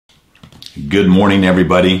Good morning,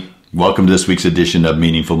 everybody. Welcome to this week's edition of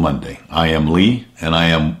Meaningful Monday. I am Lee, and I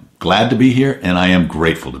am glad to be here, and I am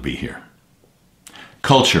grateful to be here.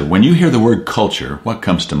 Culture. When you hear the word culture, what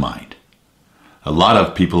comes to mind? A lot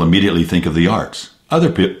of people immediately think of the arts. Other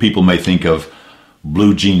people may think of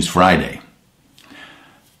Blue Jeans Friday.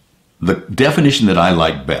 The definition that I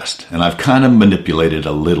like best, and I've kind of manipulated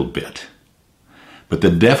a little bit, but the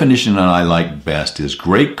definition that I like best is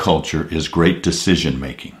great culture is great decision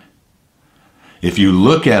making. If you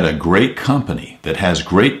look at a great company that has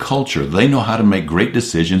great culture, they know how to make great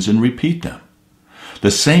decisions and repeat them. The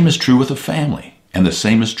same is true with a family, and the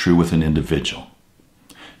same is true with an individual.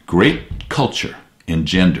 Great culture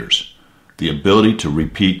engenders the ability to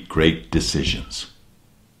repeat great decisions.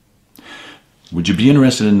 Would you be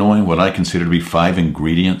interested in knowing what I consider to be 5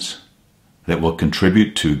 ingredients that will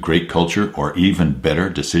contribute to great culture or even better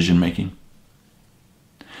decision making?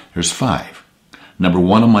 There's 5. Number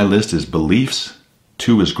 1 on my list is beliefs,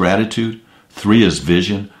 2 is gratitude, 3 is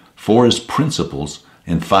vision, 4 is principles,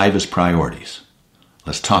 and 5 is priorities.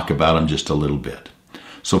 Let's talk about them just a little bit.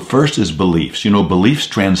 So first is beliefs. You know, beliefs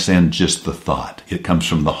transcend just the thought. It comes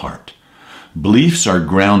from the heart. Beliefs are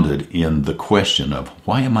grounded in the question of,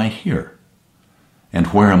 why am I here? And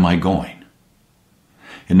where am I going?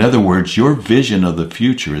 In other words, your vision of the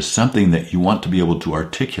future is something that you want to be able to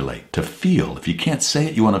articulate, to feel. If you can't say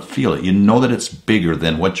it, you want to feel it. You know that it's bigger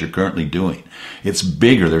than what you're currently doing. It's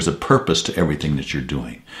bigger. There's a purpose to everything that you're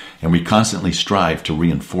doing. And we constantly strive to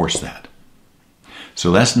reinforce that.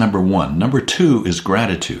 So that's number 1. Number 2 is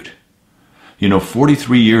gratitude. You know,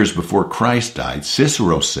 43 years before Christ died,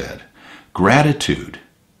 Cicero said, gratitude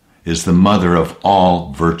is the mother of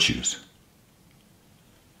all virtues.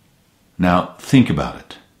 Now, think about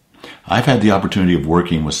it. I've had the opportunity of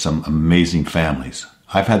working with some amazing families.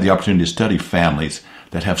 I've had the opportunity to study families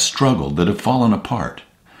that have struggled, that have fallen apart.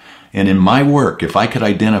 And in my work, if I could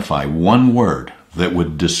identify one word that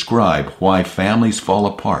would describe why families fall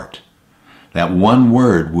apart, that one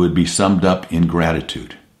word would be summed up in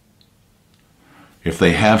gratitude. If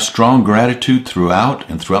they have strong gratitude throughout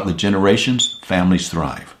the generations, families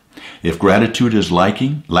thrive. If gratitude is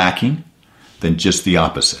lacking, then just the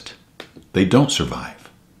opposite. They don't survive.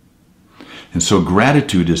 And so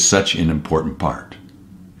gratitude is such an important part.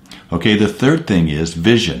 Okay, the third thing is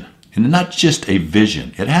vision. And not just a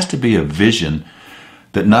vision. It has to be a vision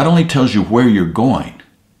that not only tells you where you're going,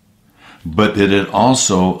 but that it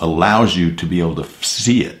also allows you to be able to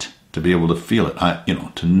see it, to be able to feel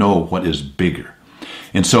it, to know what is bigger.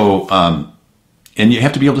 And so, and you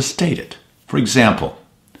have to be able to state it. For example,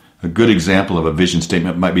 a good example of a vision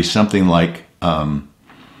statement might be something like,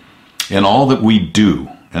 in all that we do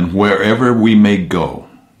and wherever we may go,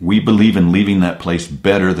 we believe in leaving that place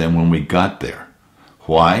better than when we got there.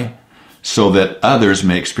 Why? So that others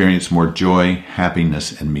may experience more joy,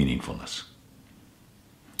 happiness, and meaningfulness.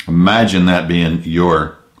 Imagine that being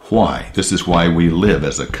your why. This is why we live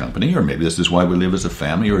as a company, or maybe this is why we live as a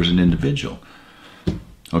family or as an individual.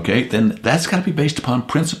 Okay, then that's got to be based upon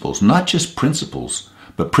principles, not just principles,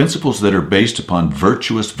 but principles that are based upon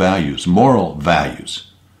virtuous values, moral values,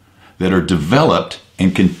 that are developed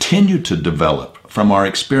and continue to develop from our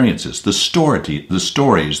experiences, the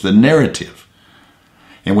stories, the narrative.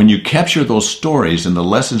 And when you capture those stories and the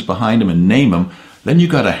lessons behind them and name them, then you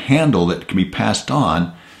got a handle that can be passed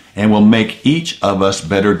on and will make each of us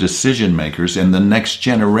better decision makers, and the next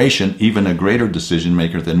generation even a greater decision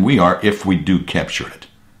maker than we are if we do capture it.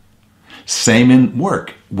 Same in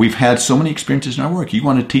work. We've had so many experiences in our work. You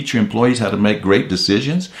want to teach your employees how to make great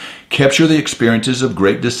decisions? Capture the experiences of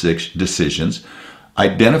great decisions,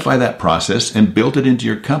 identify that process, and build it into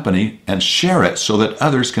your company and share it so that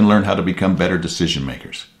others can learn how to become better decision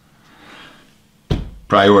makers.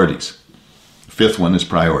 Priorities. 5th one is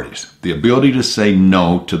priorities. The ability to say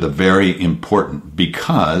no to the very important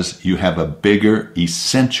because you have a bigger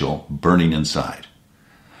essential burning inside.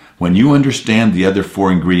 When you understand the other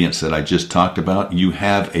 4 ingredients that I just talked about, you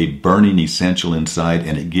have a burning essential inside,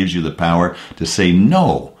 and it gives you the power to say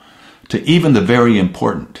no to even the very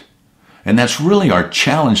important. And that's really our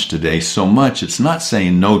challenge today so much. It's not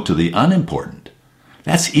saying no to the unimportant.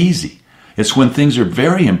 That's easy. It's when things are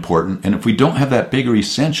very important, and if we don't have that bigger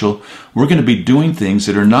essential, we're going to be doing things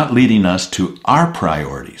that are not leading us to our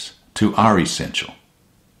priorities, to our essential.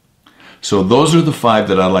 So those are the 5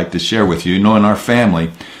 that I'd like to share with you. You know, in our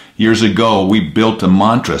family, years ago, we built a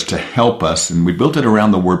mantra to help us, and we built it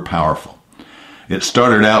around the word powerful. It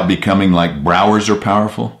started out becoming like Browers are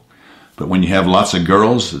powerful, but when you have lots of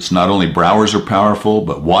girls, it's not only Browers are powerful,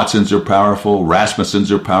 but Watsons are powerful,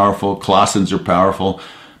 Rasmussens are powerful, Claussens are powerful,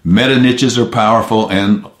 Meta-niches are powerful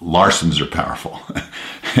and Larsons are powerful.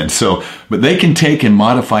 And so, but they can take and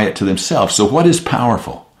modify it to themselves. So what is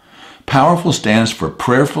powerful? Powerful stands for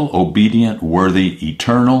prayerful, obedient, worthy,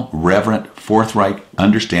 eternal, reverent, forthright,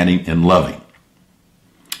 understanding, and loving.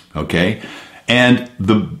 Okay? And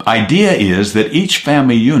the idea is that each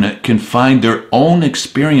family unit can find their own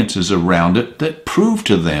experiences around it that prove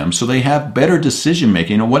to them so they have better decision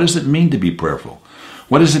making. And what does it mean to be prayerful?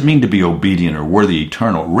 What does it mean to be obedient or worthy,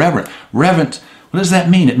 eternal, reverent? Reverent, what does that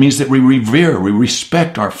mean? It means that we revere, we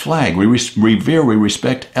respect our flag, we revere, we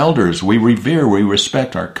respect elders, we revere, we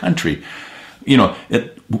respect our country. You know,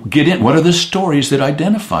 what are the stories that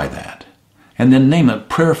identify that? And then name it.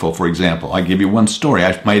 Prayerful, for example. I give you one story.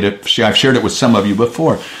 I've shared it with some of you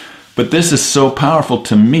before. But this is so powerful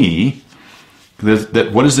to me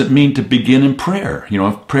that what does it mean to begin in prayer? You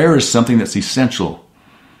know, prayer is something that's essential.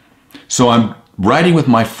 So I'm riding with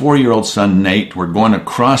my 4-year-old son, Nate. We're going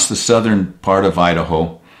across the southern part of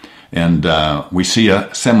Idaho, and we see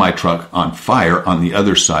a semi-truck on fire on the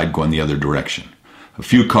other side going the other direction. A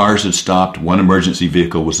few cars had stopped. One emergency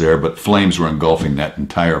vehicle was there, but flames were engulfing that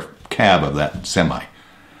entire cab of that semi.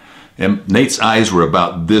 And Nate's eyes were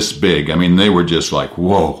about this big. I mean, they were just like,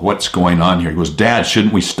 whoa, what's going on here? He goes, Dad,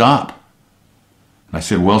 shouldn't we stop? And I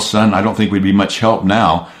said, well, son, I don't think we'd be much help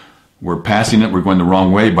now. We're passing it. We're going the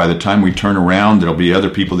wrong way. By the time we turn around, there'll be other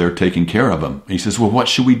people there taking care of them. He says, well, what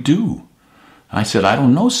should we do? I said, I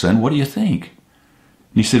don't know, son. What do you think?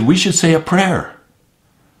 And he said, we should say a prayer.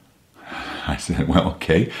 I said, well,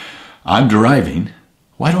 okay. I'm driving.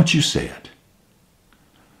 Why don't you say it?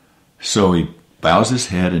 So he bows his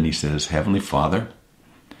head and he says, Heavenly Father,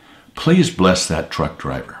 please bless that truck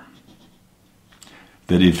driver.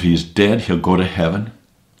 That if he's dead, he'll go to heaven.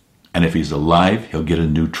 And if he's alive, he'll get a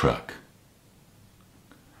new truck.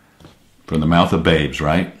 From the mouth of babes,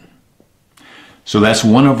 right? So that's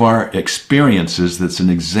one of our experiences that's an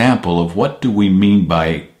example of what do we mean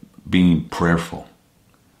by being prayerful.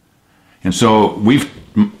 And so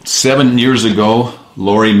 7 years ago,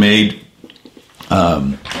 Lori made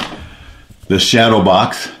the shadow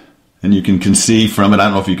box, and you can see from it, I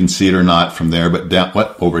don't know if you can see it or not from there, but down,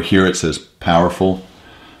 over here it says powerful.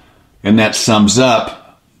 And that sums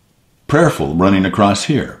up prayerful running across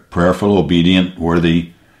here. Prayerful, obedient,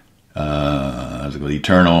 worthy,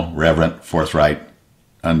 eternal, reverent, forthright,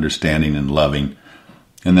 understanding, and loving.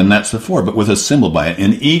 And then that's the 4, but with a symbol by it.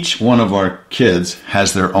 And each one of our kids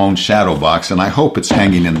has their own shadow box, and I hope it's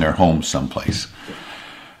hanging in their home someplace.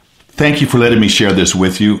 Thank you for letting me share this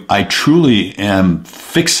with you. I truly am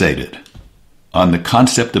fixated on the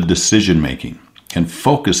concept of decision making and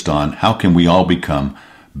focused on how can we all become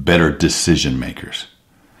better decision makers.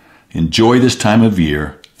 Enjoy this time of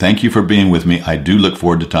year. Thank you for being with me. I do look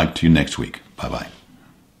forward to talking to you next week. Bye-bye.